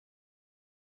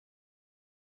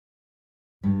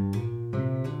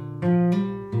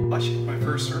gosh, my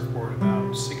first surfboard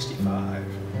about 65.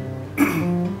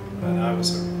 But I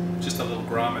was just a little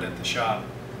grommet at the shop,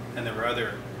 and there were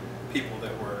other people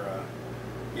that were,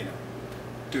 you know,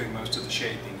 doing most of the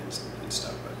shaping and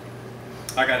stuff.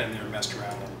 But I got in there and messed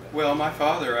around a little bit. Well, my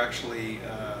father actually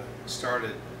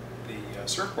started the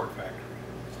surfboard factory,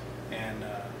 and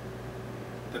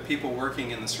the people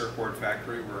working in the surfboard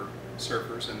factory were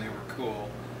surfers, and they were cool.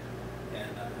 And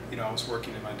you know, I was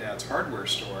working in my dad's hardware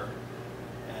store,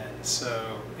 and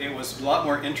so it was a lot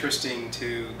more interesting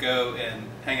to go and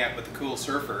hang out with the cool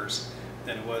surfers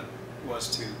than it was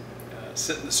to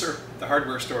sit in the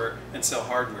hardware store and sell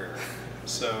hardware.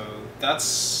 So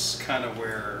that's kind of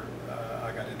where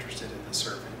I got interested in the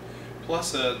surfing.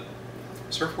 Plus,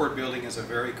 surfboard building is a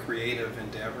very creative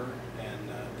endeavor, and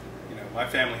you know, my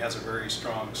family has a very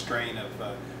strong strain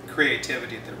of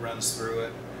creativity that runs through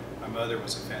it. My mother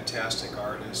was a fantastic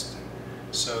artist,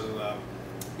 and so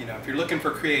you know, if you're looking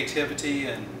for creativity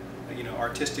and, you know,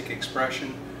 artistic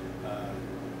expression,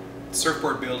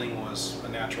 surfboard building was a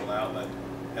natural outlet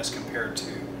as compared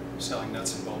to selling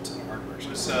nuts and bolts in a hardware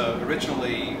store.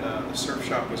 Originally, the surf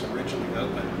shop was originally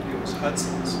opened. It was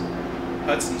Hudson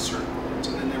Surfboards,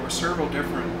 and then there were several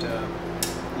different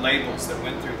labels that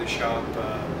went through the shop.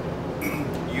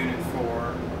 Unit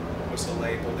 4 was the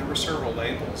label. There were several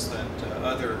labels that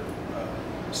other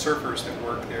surfers that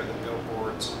worked there, the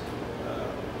billboards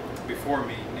before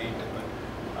me named it,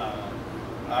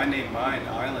 but I named mine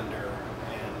Islander,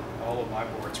 and all of my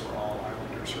boards were all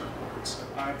Islander surfboards. So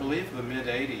I believe the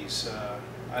mid-80s,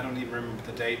 I don't even remember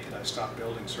the date that I stopped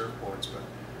building surfboards, but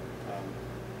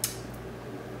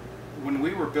when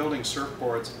we were building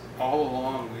surfboards, all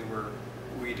along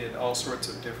we did all sorts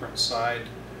of different side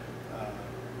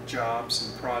jobs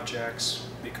and projects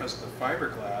because of the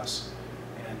fiberglass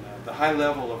and the high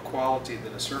level of quality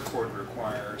that a surfboard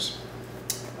requires.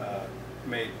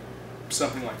 Made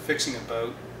something like fixing a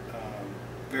boat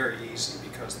very easy,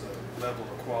 because the level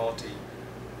of quality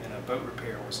in a boat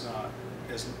repair was not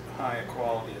as high a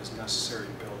quality as necessary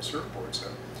to build a surfboard. So,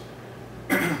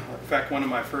 in fact, one of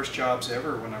my first jobs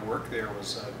ever when I worked there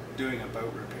was doing a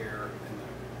boat repair in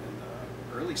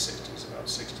the early 60s, about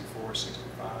 64,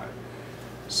 65.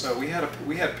 So we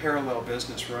had parallel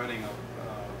business running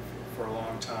for a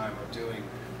long time of doing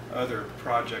other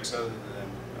projects other than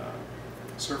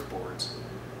surfboards,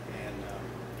 and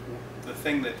the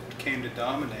thing that came to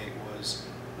dominate was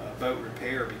boat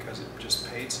repair, because it just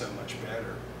paid so much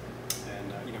better.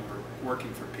 And you know, we're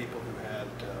working for people who had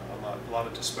a lot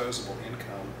of disposable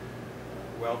income,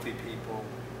 wealthy people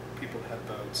who had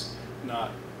boats, not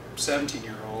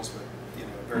 17-year-olds, but you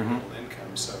know, very little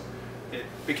income. So it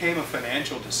became a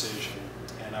financial decision,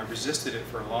 and I resisted it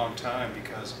for a long time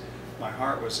because my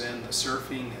heart was in the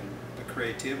surfing and the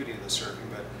creativity of the surfing,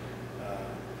 but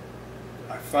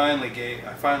I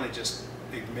finally just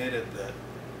admitted that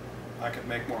I could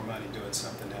make more money doing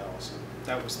something else, and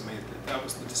that was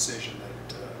the decision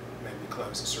that made me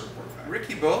close the surfboard factory.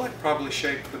 Ricky Bullock probably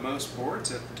shaped the most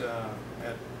boards at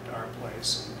our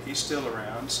place, and he's still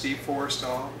around. Steve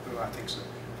Forstall, who I think is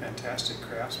a fantastic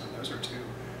craftsman. Those are two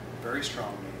very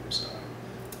strong names.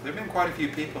 There have been quite a few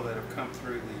people that have come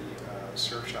through the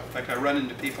surf shop. In fact, I run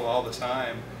into people all the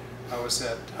time. I was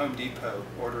at Home Depot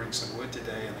ordering some wood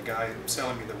today, and the guy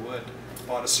selling me the wood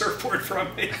bought a surfboard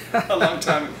from me a long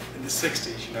time in the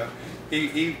 60s. You know,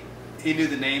 he knew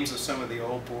the names of some of the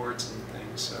old boards and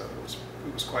things, so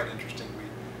it was quite interesting.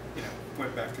 We, you know,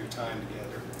 went back through time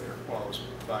together there while I was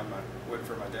buying my wood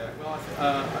for my dad. Well,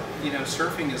 you know,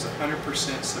 surfing is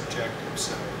 100% subjective.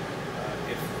 So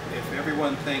if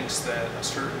everyone thinks that a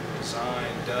certain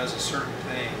design does a certain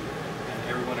thing,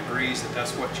 everyone agrees that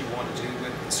that's what you want to do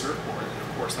with the surfboard, and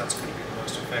of course that's going to be the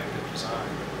most effective design.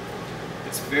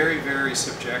 It's very, very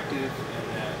subjective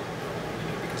in that, you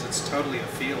know, because it's totally a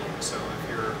feeling. So if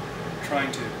you're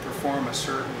trying to perform a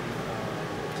certain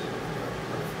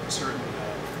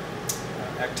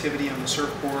activity on the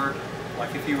surfboard,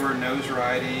 like if you were nose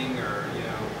riding, or you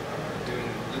know, doing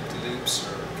loop-de-loops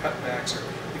or cutbacks, or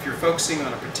if you're focusing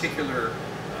on a particular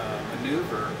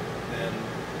maneuver, then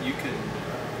you can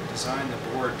design the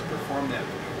board to perform that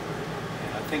maneuver.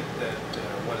 And I think that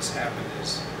what has happened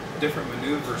is different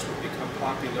maneuvers would become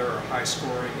popular or high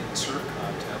scoring in the surf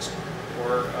contest,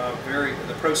 or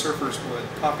the pro surfers would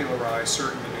popularize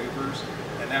certain maneuvers,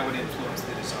 and that would influence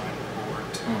the design of the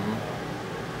board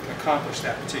to accomplish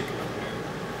that particular maneuver.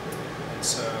 And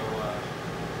so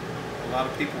a lot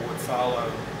of people would follow,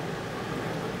 you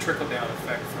know, the trickle-down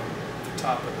effect from the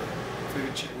top of the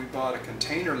food chain. We bought a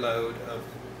container load of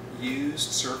used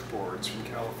surfboards from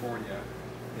California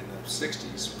in the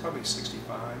 60s, probably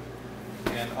 65.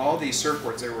 And all these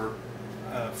surfboards, there were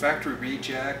factory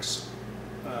rejects.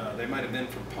 They might have been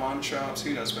from pawn shops,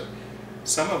 who knows, but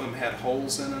some of them had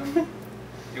holes in them.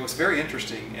 It was very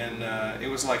interesting, and it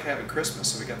was like having Christmas.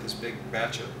 So we got this big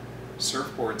batch of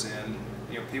surfboards in.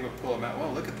 You know, people would pull them out.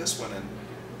 Well, look at this one, and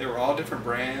they were all different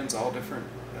brands, all different.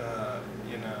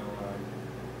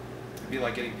 It'd be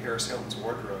like getting Paris Hilton's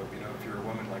wardrobe. You know, if you're a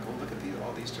woman, like, oh, look at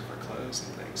all these different clothes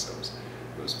and things. So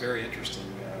it was very interesting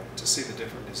to see the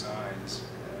different designs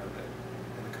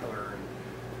and the color,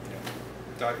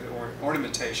 and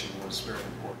ornamentation was very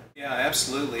important. Yeah,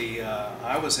 absolutely.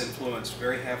 I was influenced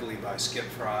very heavily by Skip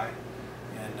Fry,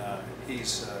 and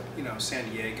he's San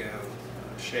Diego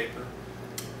shaper.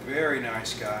 Very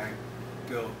nice guy,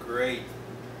 built great.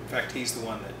 In fact, he's the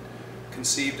one that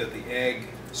conceived of the egg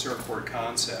surfboard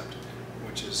concept,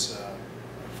 which is a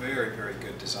very, very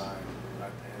good design,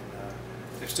 and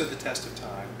they've stood the test of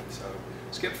time. So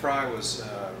Skip Fry was,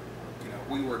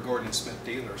 we were Gordon & Smith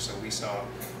dealers, so we saw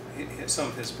some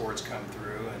of his boards come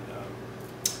through,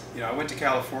 and I went to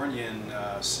California in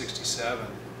 '67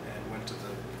 and went to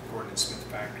the Gordon & Smith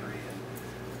factory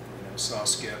and saw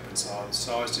Skip and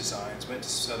saw his designs. Went to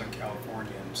Southern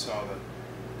California and saw the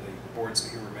boards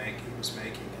that he was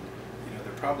making, and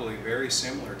they're probably very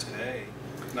similar today.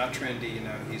 Not trendy,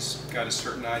 he's got a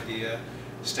certain idea,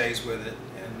 stays with it,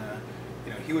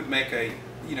 and he would make a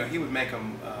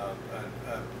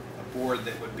board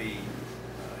that would be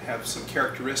have some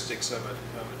characteristics of a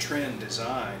trend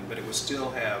design, but it would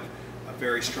still have a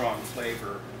very strong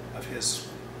flavor of his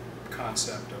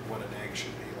concept of what an egg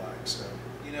should be like. So,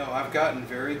 I've gotten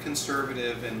very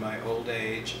conservative in my old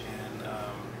age, and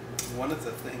one of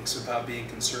the things about being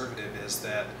conservative is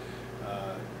that,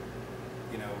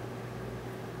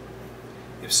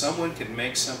 if someone can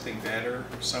make something better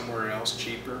somewhere else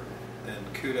cheaper, then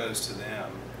kudos to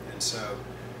them. And so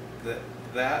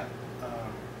that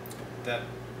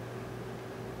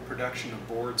production of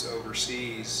boards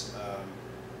overseas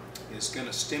is going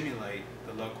to stimulate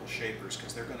the local shapers,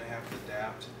 because they're going to have to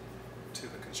adapt to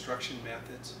the construction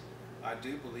methods. I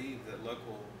do believe that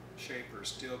local shapers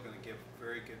still going to give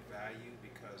very good value,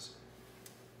 because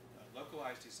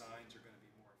localized designs are going